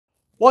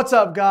What's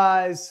up,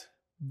 guys?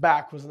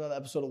 Back with another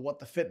episode of What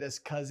the Fitness,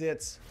 cause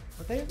it's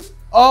what day is it?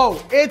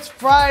 Oh, it's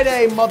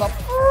Friday, mother.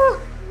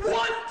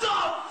 What the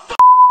f?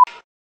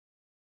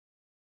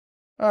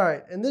 All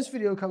right, and this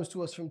video comes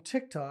to us from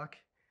TikTok,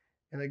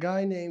 and a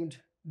guy named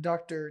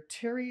Dr.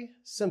 Terry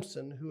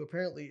Simpson, who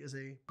apparently is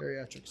a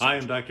bariatric surgeon. Hi,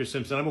 I'm Dr.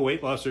 Simpson. I'm a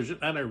weight loss surgeon,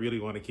 and I really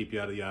want to keep you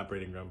out of the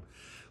operating room.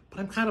 But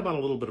I'm kind of on a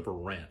little bit of a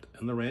rant,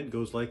 and the rant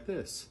goes like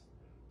this: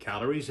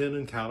 calories in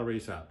and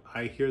calories out.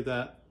 I hear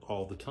that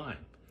all the time.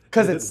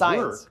 Because it's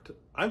science. Worked,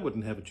 I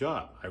wouldn't have a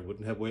job. I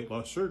wouldn't have weight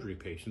loss surgery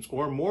patients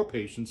or more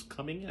patients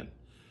coming in.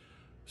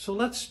 So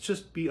let's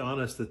just be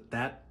honest that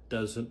that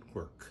doesn't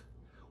work.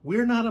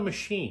 We're not a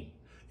machine.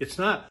 It's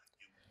not.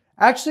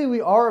 Actually,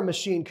 we are a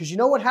machine, because you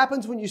know what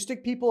happens when you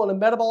stick people in a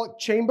metabolic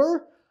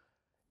chamber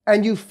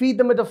and you feed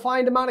them a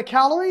defined amount of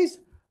calories?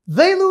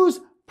 They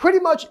lose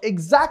pretty much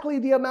exactly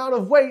the amount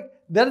of weight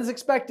that is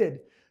expected.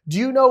 Do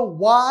you know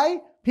why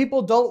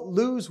people don't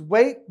lose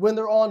weight when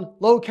they're on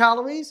low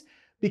calories?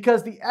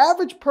 Because the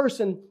average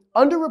person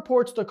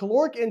underreports their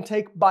caloric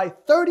intake by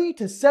 30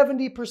 to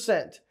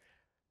 70%.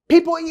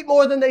 People eat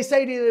more than they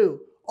say to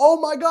do. Oh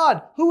my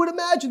God, who would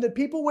imagine that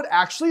people would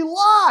actually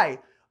lie?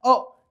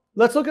 Oh,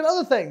 let's look at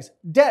other things.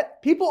 Debt.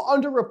 People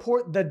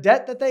underreport the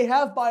debt that they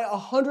have by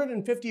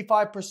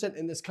 155%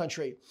 in this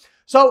country.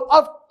 So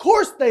of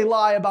course they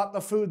lie about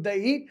the food they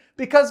eat,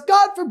 because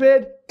God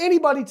forbid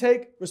anybody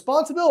take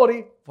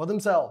responsibility for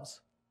themselves.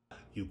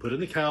 You put in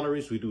the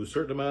calories, we do a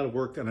certain amount of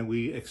work, and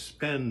we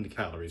expend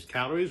calories.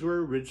 Calories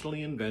were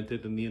originally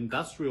invented in the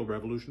Industrial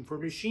Revolution for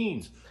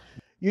machines.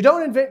 You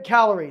don't invent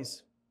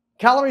calories.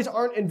 Calories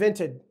aren't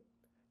invented.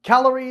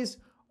 Calories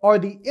are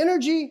the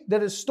energy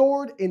that is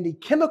stored in the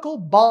chemical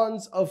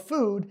bonds of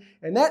food,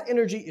 and that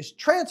energy is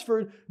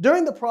transferred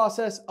during the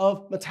process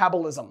of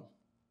metabolism.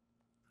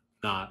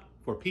 Not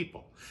for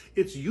people.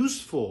 It's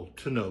useful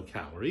to know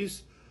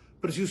calories,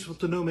 but it's useful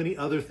to know many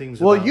other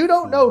things. Well, you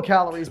don't know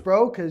calories,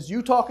 bro, because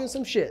you talking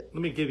some shit.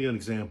 Let me give you an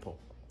example.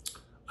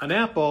 An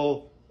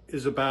apple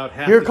is about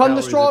half Here the come the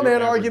calories straw of your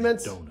man average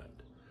arguments.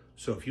 donut.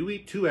 So if you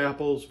eat 2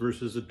 apples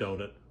versus a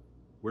donut,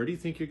 where do you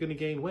think you're going to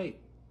gain weight?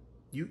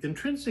 You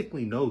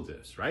intrinsically know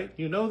this, right?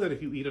 You know that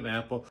if you eat an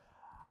apple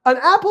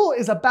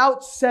is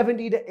about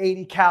 70 to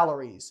 80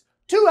 calories.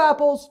 2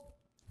 apples,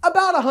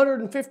 about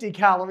 150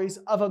 calories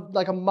of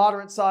a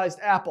moderate-sized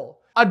apple.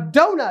 A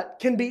donut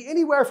can be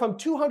anywhere from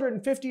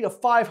 250 to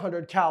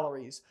 500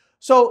 calories.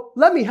 So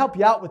let me help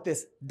you out with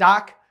this,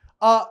 Doc.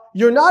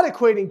 You're not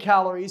equating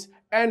calories,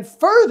 and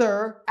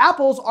further,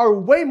 apples are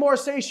way more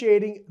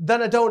satiating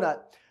than a donut.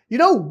 You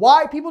know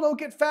why people don't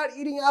get fat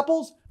eating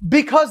apples?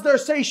 Because they're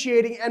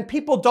satiating and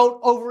people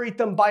don't overeat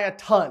them by a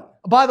ton.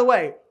 By the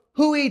way,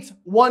 who eats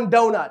 1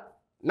 donut?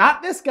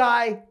 Not this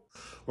guy.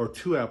 or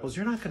 2 apples,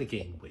 you're not going to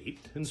gain weight,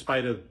 in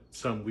spite of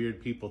some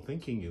weird people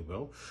thinking you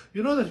will.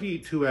 You know that if you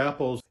eat 2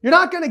 apples... You're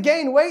not going to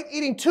gain weight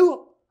eating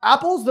 2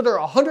 apples that are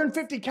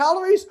 150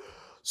 calories?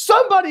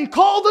 Somebody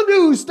call the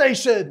news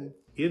station!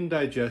 In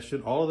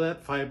digestion, all of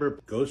that fiber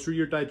goes through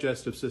your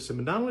digestive system,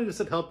 and not only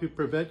does it help you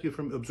prevent you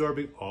from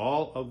absorbing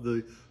all of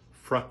the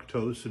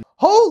fructose and...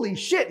 Holy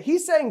shit,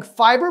 he's saying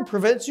fiber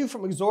prevents you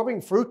from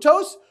absorbing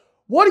fructose?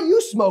 What are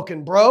you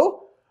smoking,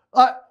 bro?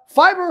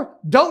 Fiber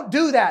don't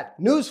do that.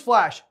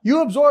 Newsflash,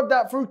 you absorb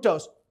that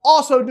fructose.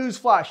 Also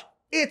newsflash,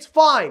 it's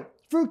fine.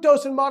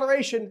 Fructose in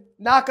moderation,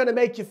 not gonna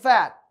make you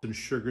fat. And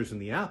sugars in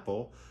the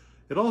apple,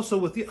 and also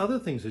with the other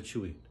things that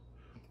you eat.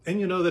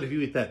 And you know that if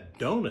you eat that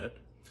donut,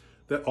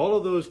 that all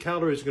of those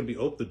calories are gonna be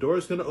open. The door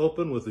is gonna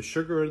open with the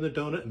sugar in the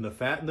donut, and the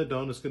fat in the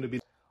donut is gonna be...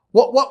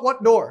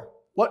 What door?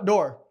 What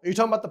door? Are you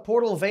talking about the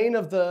portal vein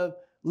of the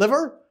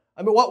liver?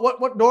 I mean,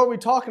 what door are we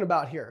talking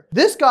about here?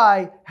 This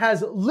guy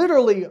has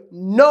literally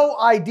no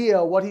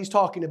idea what he's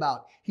talking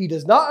about. He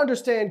does not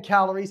understand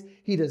calories.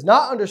 He does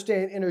not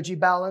understand energy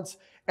balance.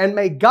 And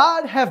may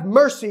God have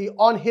mercy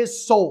on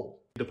his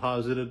soul.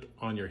 Deposited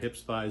on your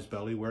hips, thighs,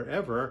 belly,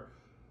 wherever,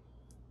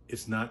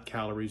 it's not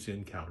calories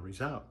in, calories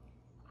out.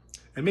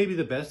 And maybe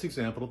the best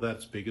example of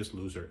that's Biggest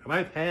Loser. And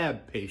I've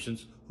had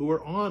patients who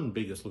are on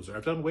Biggest Loser.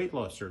 I've done weight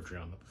loss surgery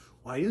on them.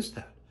 Why is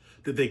that?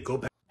 Did they go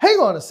back? Hang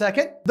on a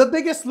second. The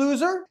Biggest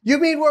Loser? You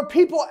mean where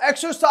people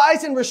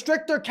exercise and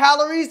restrict their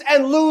calories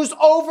and lose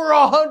over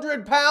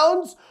 100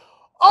 pounds?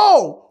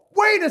 Oh,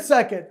 wait a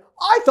second.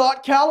 I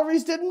thought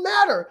calories didn't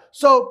matter.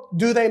 So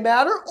do they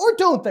matter or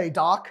don't they,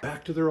 Doc?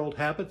 Back to their old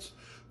habits?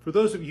 For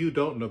those of you who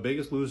don't know,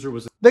 Biggest Loser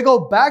was... They go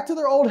back to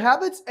their old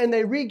habits and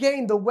they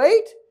regain the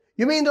weight?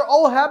 You mean their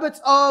old habits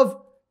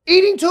of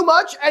eating too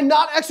much and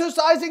not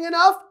exercising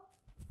enough?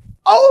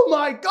 Oh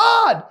my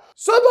God!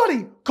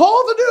 Somebody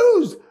call the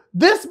news!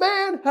 This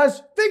man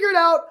has figured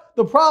out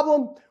the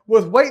problem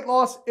with weight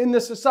loss in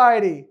this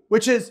society,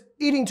 which is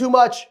eating too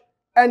much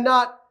and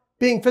not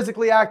being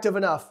physically active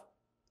enough,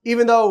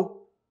 even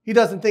though he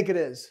doesn't think it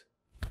is.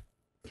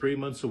 3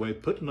 months away,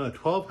 putting a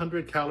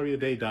 1,200 calorie a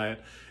day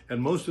diet,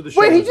 and most of the...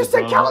 Wait, he just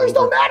said calories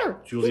don't matter.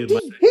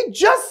 He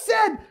just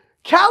said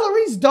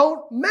calories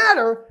don't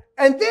matter,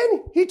 and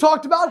then he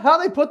talked about how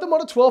they put them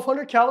on a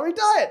 1,200 calorie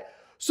diet.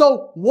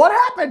 So what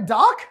happened,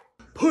 Doc?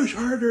 Push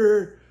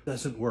harder.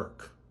 doesn't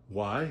work.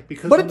 Why?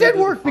 Because But it did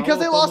work because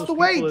they lost the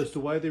weight. As to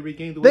why they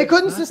regained the weight. They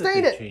couldn't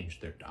sustain it. They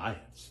changed their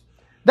diets.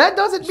 That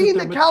doesn't mean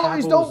that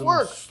calories don't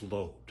work.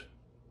 Slowed.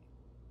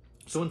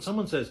 So when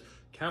someone says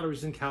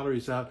calories in,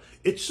 calories out,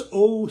 it's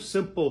so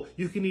simple.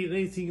 You can eat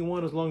anything you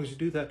want as long as you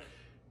do that.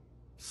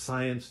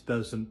 Science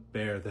doesn't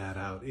bear that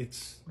out.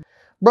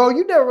 Bro,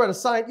 you never read a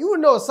science. You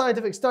wouldn't know a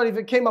scientific study if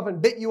it came up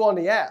and bit you on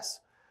the ass.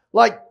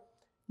 Like,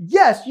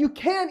 yes, you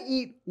can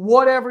eat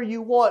whatever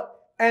you want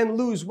and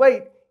lose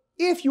weight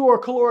if you are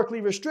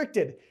calorically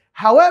restricted.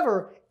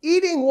 However,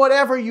 eating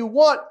whatever you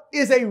want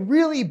is a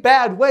really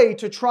bad way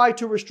to try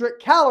to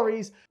restrict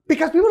calories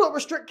because people don't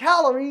restrict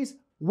calories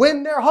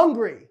when they're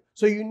hungry.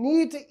 So you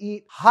need to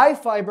eat high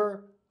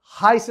fiber,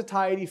 high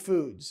satiety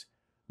foods.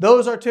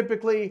 Those are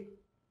typically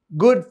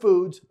good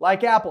foods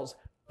like apples.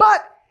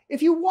 But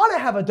if you want to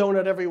have a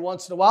donut every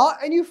once in a while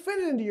and you fit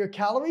it into your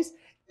calories,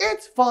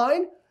 it's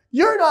fine.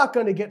 You're not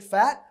going to get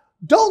fat.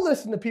 Don't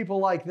listen to people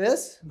like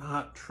this.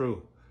 Not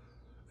true.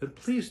 And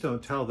please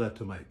don't tell that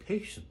to my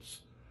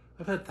patients.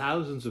 I've had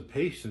thousands of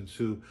patients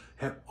who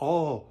have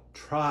all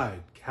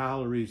tried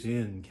calories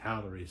in,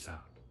 calories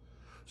out.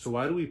 So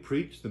why do we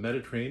preach the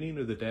Mediterranean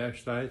or the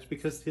DASH diets?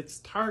 Because it's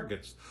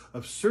targets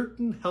of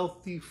certain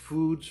healthy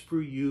foods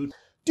for you.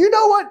 Do you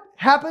know what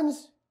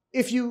happens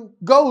if you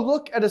go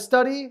look at a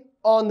study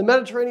on the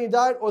Mediterranean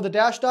diet or the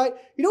DASH diet?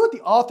 You know what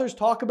the authors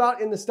talk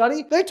about in the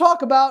study? They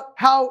talk about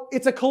how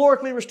it's a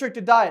calorically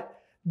restricted diet.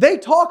 They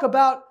talk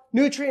about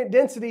nutrient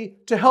density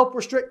to help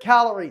restrict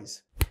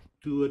calories.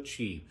 To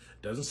achieve.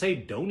 It doesn't say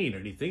don't eat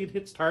anything. It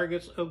hits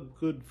targets of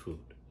good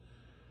food.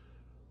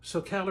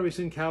 So calories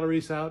in,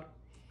 calories out,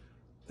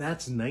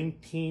 that's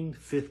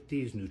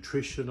 1950s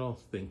nutritional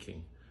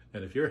thinking.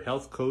 And if your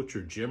health coach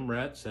or gym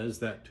rat says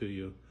that to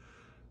you,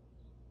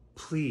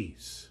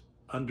 please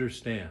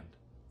understand.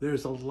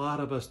 There's a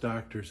lot of us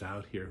doctors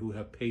out here who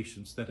have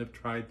patients that have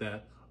tried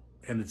that,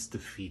 and it's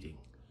defeating.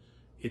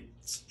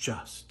 It's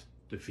just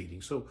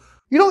defeating. So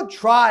you don't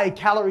try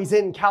calories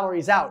in,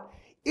 calories out.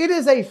 It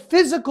is a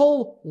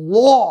physical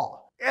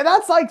law. And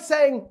that's like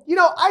saying, you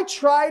know, I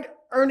tried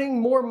earning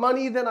more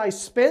money than I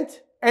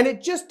spent, and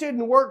it just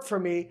didn't work for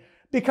me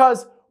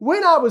because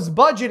when I was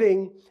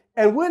budgeting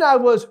and when I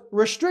was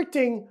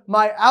restricting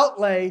my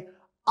outlay,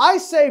 I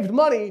saved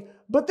money.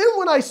 But then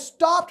when I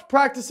stopped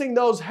practicing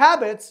those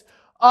habits,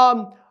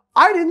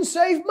 I didn't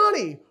save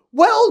money.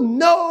 Well,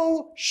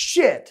 no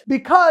shit.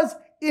 Because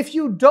if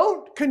you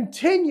don't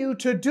continue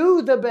to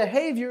do the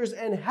behaviors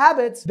and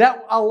habits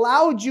that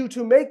allowed you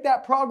to make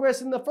that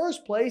progress in the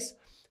first place,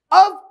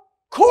 of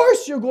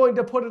course you're going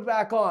to put it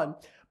back on.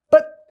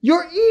 But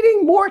you're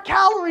eating more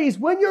calories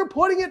when you're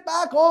putting it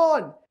back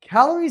on.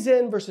 Calories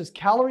in versus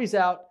calories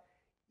out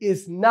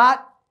is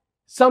not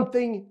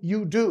something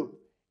you do.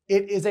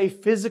 It is a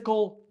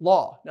physical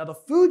law. Now, the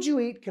food you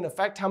eat can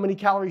affect how many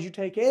calories you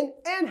take in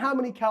and how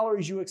many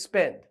calories you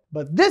expend.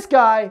 But this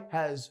guy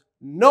has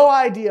no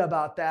idea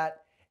about that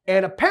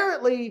and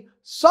apparently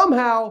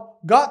somehow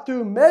got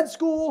through med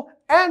school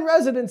and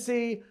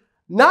residency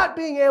not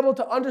being able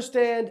to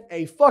understand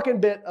a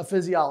fucking bit of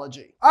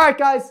physiology. All right,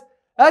 guys,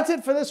 that's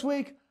it for this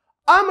week.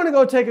 I'm gonna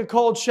go take a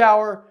cold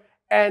shower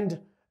and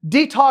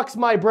detox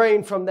my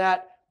brain from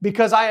that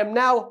because I am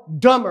now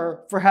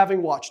dumber for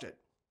having watched it.